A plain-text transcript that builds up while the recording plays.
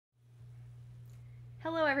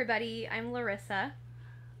Hello, everybody. I'm Larissa,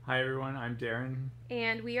 Hi everyone, I'm Darren.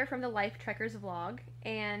 and we are from the Life Trekkers vlog.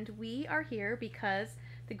 And we are here because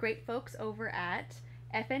the great folks over at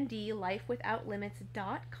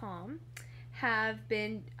fndlifewithoutlimits.com have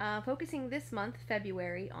been focusing this month,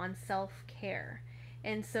 February, on self-care.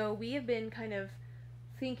 And so we have been kind of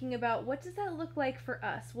thinking about what does that look like for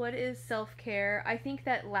us? What is self-care? I think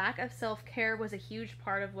that lack of self-care was a huge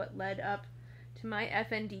part of what led up to my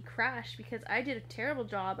FND crash because I did a terrible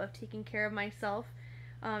job of taking care of myself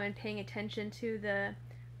and paying attention to the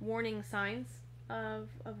warning signs of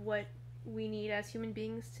what we need as human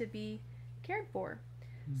beings to be cared for.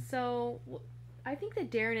 So I think that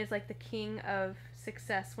Darren is like the king of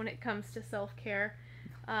success when it comes to self-care,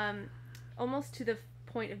 um, almost to the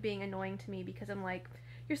point of being annoying to me because I'm like,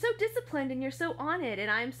 you're so disciplined and you're so on it and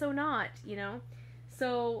I'm so not.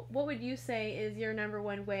 So what would you say is your number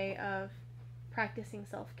one way of practicing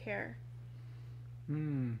self-care?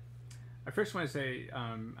 Hmm. I first want to say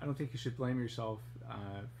I don't think you should blame yourself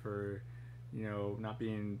for, not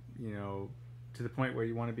being, to the point where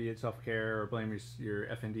you want to be at self care or blame your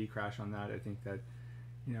FND crash on that. I think that,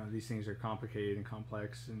 these things are complicated and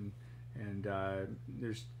complex, and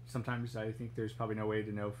there's sometimes I think there's probably no way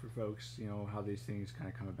to know for folks, how these things kind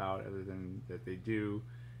of come about other than that they do,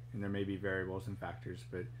 and there may be variables and factors,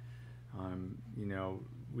 but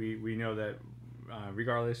we know that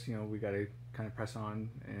regardless, we got to kind of press on,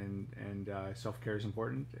 and self care is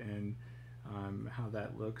important, and how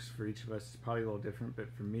that looks for each of us is probably a little different.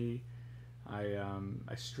 But for me, I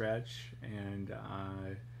stretch, and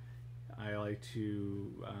I like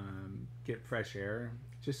to get fresh air.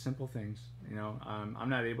 Just simple things, I'm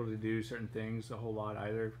not able to do certain things a whole lot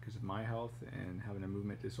either because of my health and having a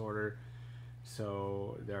movement disorder.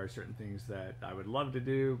 So there are certain things that I would love to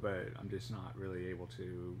do, but I'm just not really able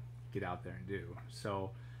to get out there and do.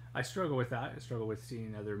 So I struggle with that. I struggle with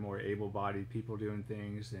seeing other more able-bodied people doing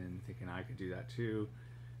things and thinking I could do that too.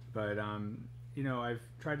 But I've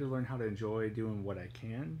tried to learn how to enjoy doing what I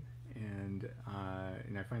can, and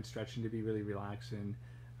I find stretching to be really relaxing,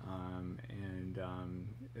 and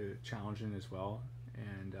challenging as well.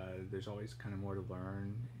 And there's always kind of more to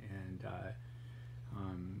learn, and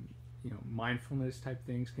mindfulness type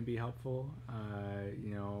things can be helpful,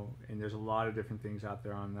 and there's a lot of different things out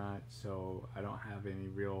there on that, so I don't have any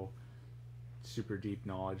real super deep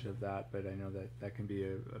knowledge of that, but I know that that can be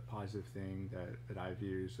a positive thing that I've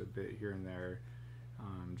used a bit here and there,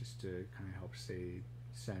 just to kind of help stay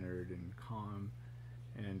centered and calm,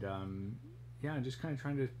 and yeah, just kind of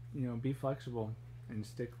trying to be flexible and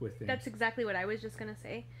stick with things. That's exactly what I was just gonna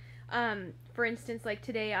say. For instance, like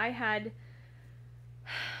today I had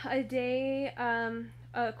a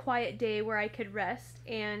quiet day where I could rest,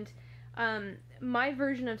 and my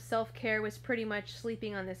version of self-care was pretty much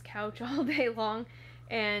sleeping on this couch all day long,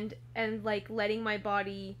 and like letting my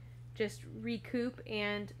body just recoup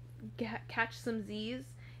and catch some Z's.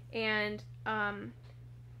 And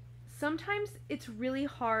sometimes it's really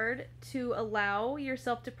hard to allow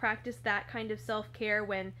yourself to practice that kind of self-care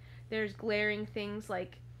when there's glaring things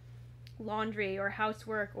like laundry or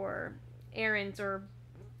housework or errands or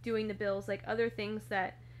doing the bills, like other things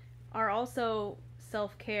that are also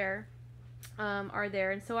self-care, are there.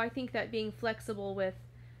 And so I think that being flexible with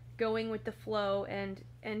going with the flow, and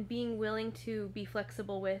being willing to be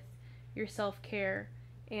flexible with your self-care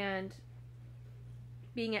and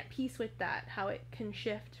being at peace with that, how it can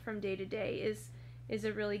shift from day to day, is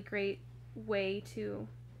a really great way to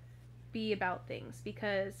be about things,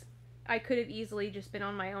 because I could have easily just been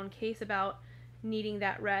on my own case about needing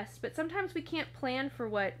that rest, but sometimes we can't plan for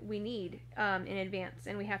what we need in advance,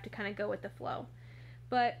 and we have to kind of go with the flow.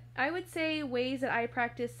 But I would say ways that I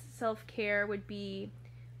practice self-care would be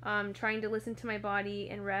trying to listen to my body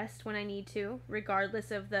and rest when I need to,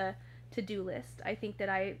 regardless of the to-do list. I think that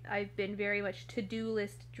I've been very much to-do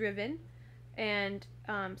list driven, and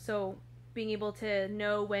so being able to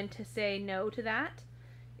know when to say no to that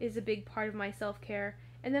is a big part of my self-care.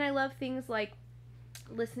 And then I love things like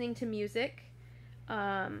listening to music.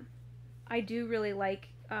 I do really like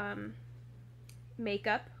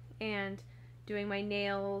makeup and doing my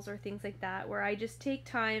nails or things like that, where I just take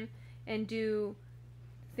time and do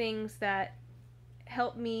things that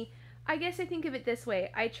help me. I guess I think of it this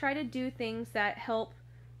way. I try to do things that help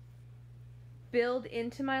build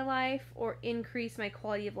into my life or increase my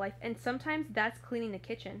quality of life. And sometimes that's cleaning the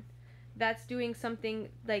kitchen. That's doing something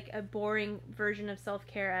like a boring version of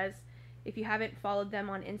self-care. As if you haven't followed them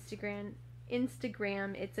on Instagram,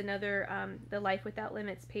 it's another the Life Without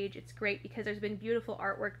Limits page. It's great because there's been beautiful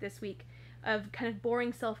artwork this week of kind of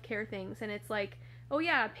boring self-care things, and it's like, oh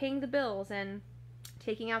yeah, paying the bills and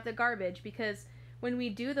taking out the garbage, because when we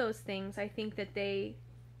do those things, I think that they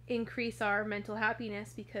increase our mental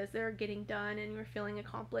happiness because they're getting done and we're feeling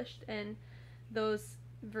accomplished. And those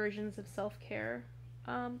versions of self care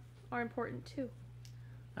are important too.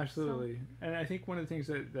 Absolutely. So. And I think one of the things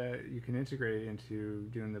that you can integrate into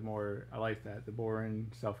doing the more, I like that, the boring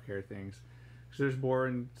self care things. So there's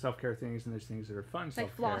boring self care things and there's things that are fun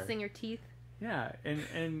self care. Like flossing your teeth. Yeah,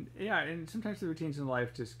 and sometimes the routines in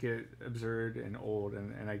life just get absurd and old,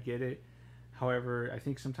 and I get it. However, I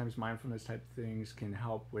think sometimes mindfulness type things can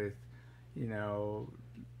help with, you know,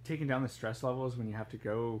 taking down the stress levels when you have to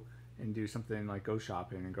go and do something like go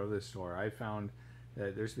shopping and go to the store. I found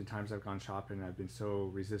that there's been times I've gone shopping and I've been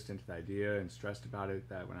so resistant to the idea and stressed about it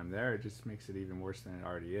that when I'm there, it just makes it even worse than it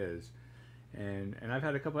already is. And I've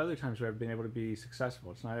had a couple other times where I've been able to be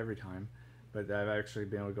successful. It's not every time, but I've actually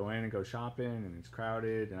been able to go in and go shopping and it's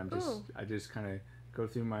crowded and I just kind of go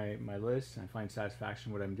through my list and I find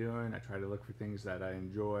satisfaction in what I'm doing. I try to look for things that I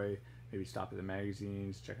enjoy, maybe stop at the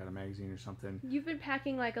magazines, check out a magazine or something. You've been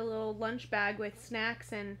packing like a little lunch bag with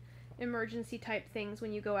snacks and emergency type things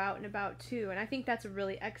when you go out and about too, and I think that's a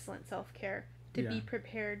really excellent self-care to be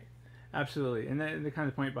prepared. Absolutely. And the kind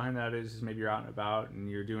of point behind that is maybe you're out and about and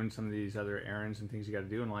you're doing some of these other errands and things you got to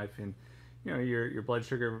do in life, and you know your blood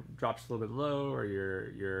sugar drops a little bit low, or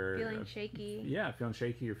you're feeling shaky. Yeah, feeling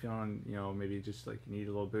shaky. You're feeling, you know, maybe just like you need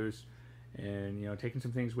a little boost, and you know, taking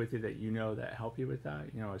some things with you that you know that help you with that.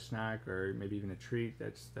 You know, a snack or maybe even a treat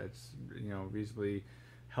that's you know, reasonably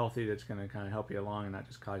healthy, that's going to kind of help you along and not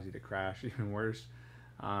just cause you to crash even worse.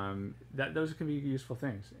 Those can be useful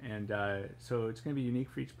things, and so it's going to be unique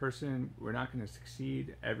for each person. We're not going to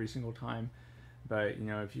succeed every single time, but you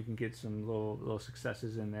know, if you can get some little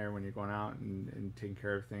successes in there when you're going out and taking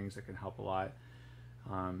care of things, that can help a lot.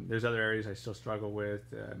 There's other areas I still struggle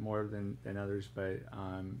with more than others, but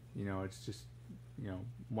you know, it's just, you know,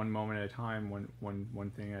 one moment at a time,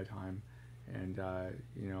 one thing at a time, and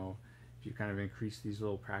you know, if you kind of increase these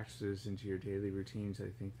little practices into your daily routines,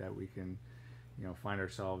 I think that we can, you know, find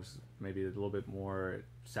ourselves maybe a little bit more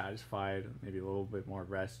satisfied, maybe a little bit more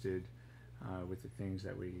rested with the things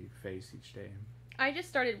that we face each day. I just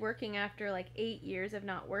started working after like 8 years of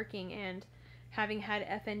not working, and having had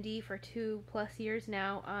FND for 2+ years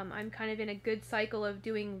now, I'm kind of in a good cycle of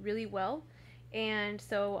doing really well, and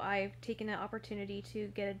so I've taken the opportunity to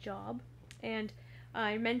get a job. And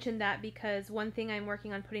I mentioned that because one thing I'm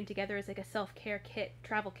working on putting together is like a self-care kit,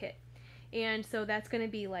 travel kit, and so that's going to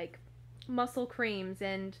be like muscle creams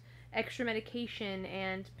and extra medication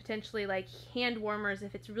and potentially like hand warmers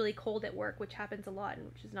if it's really cold at work, which happens a lot and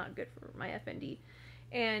which is not good for my FND,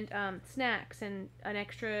 and snacks and an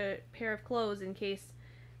extra pair of clothes in case,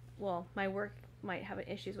 well, my work might have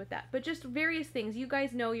issues with that, but just various things. You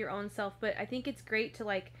guys know your own self, but I think it's great to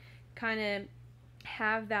like kind of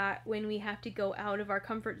have that when we have to go out of our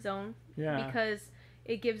comfort zone, because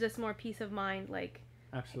it gives us more peace of mind, like,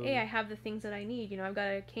 absolutely, hey, I have the things that I need, you know, I've got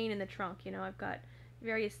a cane in the trunk, you know, I've got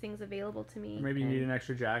various things available to me. Or maybe you need an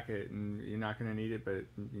extra jacket and you're not going to need it, but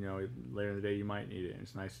you know, later in the day you might need it, and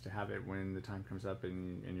it's nice to have it when the time comes up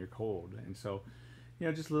and you're cold. And so, you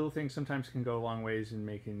know, just little things sometimes can go a long ways in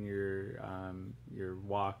making your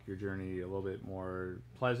walk, your journey a little bit more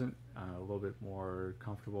pleasant, a little bit more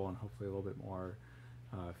comfortable, and hopefully a little bit more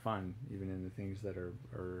fun, even in the things that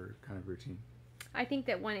are kind of routine. I think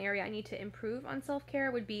that one area I need to improve on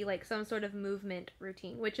self-care would be like some sort of movement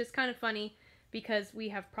routine, which is kind of funny because we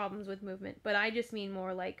have problems with movement, but I just mean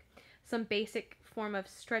more like some basic form of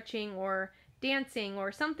stretching or dancing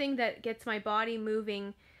or something that gets my body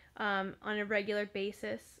moving on a regular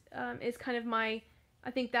basis, is kind of I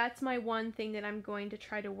think that's my one thing that I'm going to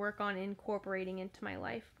try to work on incorporating into my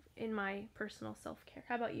life in my personal self-care.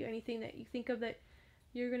 How about you? Anything that you think of that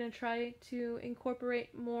you're going to try to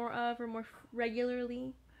incorporate more of or more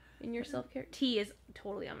regularly in your self-care? Tea is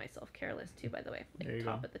totally on my self-care list too, by the way. Like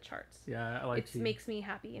top of the charts. Yeah, I like tea. It makes me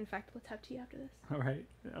happy. In fact, let's have tea after this. All right.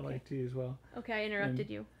 I like tea as well. Okay, I interrupted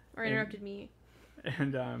you. Or interrupted me.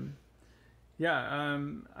 And I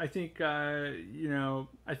think you know,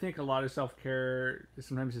 I think a lot of self-care,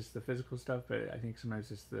 sometimes it's the physical stuff, but I think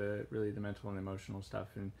sometimes it's really the mental and emotional stuff,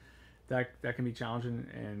 and that can be challenging,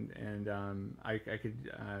 and I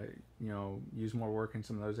could you know, use more work in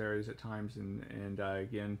some of those areas at times, and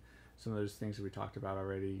again, some of those things that we talked about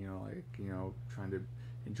already, you know, like, you know, trying to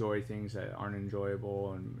enjoy things that aren't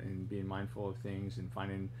enjoyable, and being mindful of things, and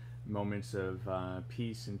finding moments of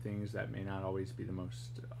peace and things that may not always be the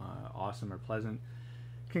most awesome or pleasant,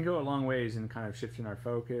 can go a long ways in kind of shifting our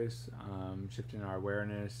focus, shifting our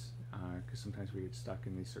awareness, because sometimes we get stuck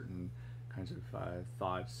in these certain kinds of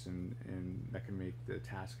thoughts, and that can make the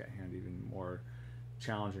task at hand even more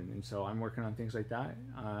challenging. And so I'm working on things like that.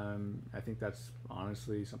 I think that's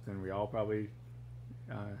honestly something we all probably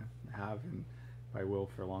have and probably will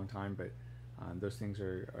for a long time, but those things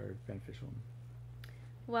are beneficial.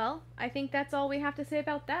 Well, I think that's all we have to say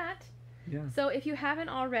about that. Yeah. So if you haven't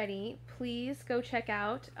already, please go check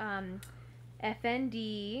out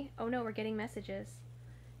FND. Oh no, we're getting messages.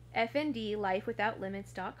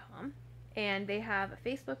 FNDLifeWithoutLimits.com. And they have a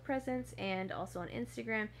Facebook presence and also on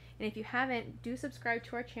Instagram. And if you haven't, do subscribe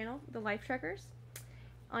to our channel, The Life Trekkers,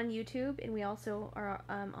 on YouTube. And we also are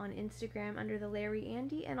on Instagram under the Larry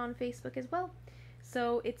Andy and on Facebook as well.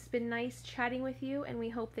 So it's been nice chatting with you, and we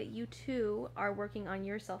hope that you too are working on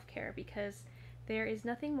your self-care, because there is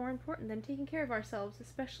nothing more important than taking care of ourselves,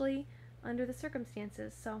 especially under the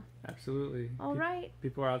circumstances. So absolutely. All right.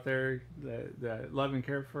 People are out there that love and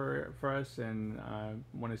care for us and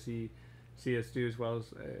want to see us do as well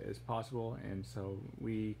as possible. And so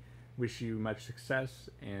we wish you much success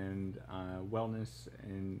and wellness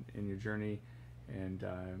in your journey. And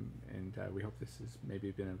we hope this has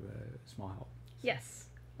maybe been of a small help. Yes.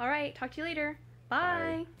 All right. Talk to you later.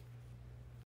 Bye. Bye.